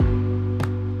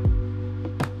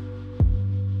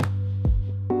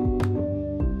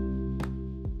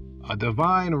A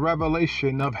divine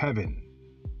revelation of heaven.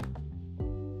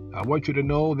 I want you to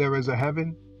know there is a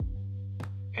heaven,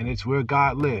 and it's where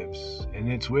God lives,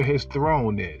 and it's where his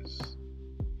throne is.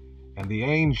 And the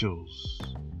angels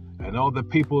and all the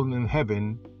people in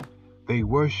heaven, they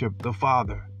worship the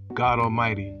Father, God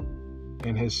Almighty,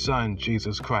 and his Son,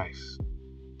 Jesus Christ.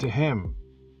 To him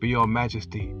be all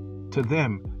majesty. To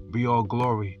them be all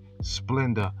glory,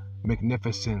 splendor,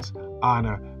 magnificence,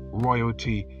 honor,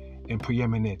 royalty, and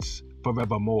preeminence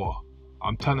forevermore.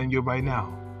 I'm telling you right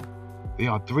now, they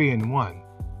are three in one.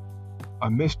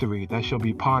 A mystery that shall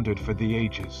be pondered for the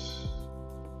ages.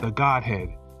 The Godhead,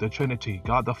 the Trinity,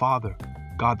 God the Father,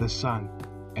 God the Son,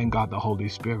 and God the Holy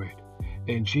Spirit.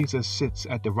 And Jesus sits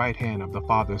at the right hand of the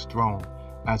Father's throne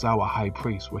as our high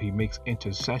priest, where he makes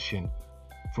intercession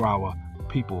for our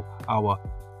people, our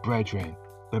brethren,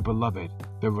 the beloved,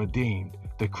 the redeemed,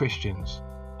 the Christians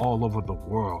all over the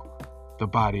world, the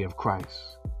body of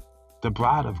Christ, the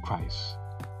bride of Christ,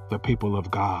 the people of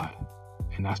God.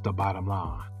 And that's the bottom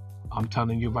line. I'm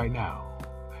telling you right now,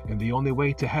 and the only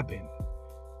way to heaven,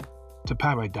 to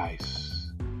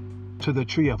paradise, to the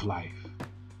tree of life,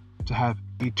 to have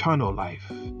eternal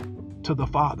life, to the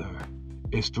Father,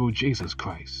 is through Jesus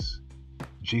Christ.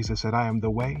 Jesus said, I am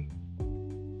the way,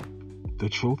 the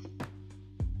truth,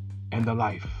 and the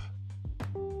life.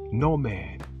 No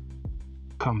man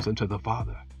comes into the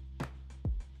Father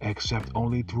except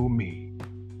only through me.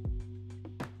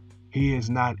 He is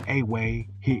not a way,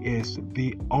 he is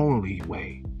the only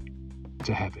way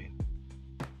to heaven,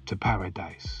 to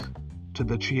paradise, to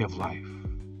the tree of life,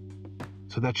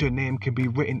 so that your name can be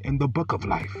written in the book of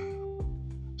life,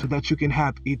 so that you can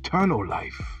have eternal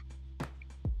life.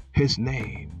 His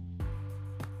name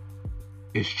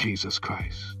is Jesus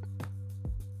Christ.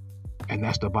 And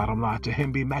that's the bottom line. To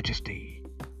him be majesty,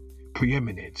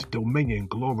 preeminence, dominion,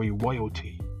 glory,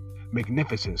 royalty,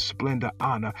 magnificence, splendor,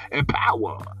 honor, and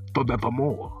power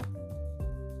forevermore.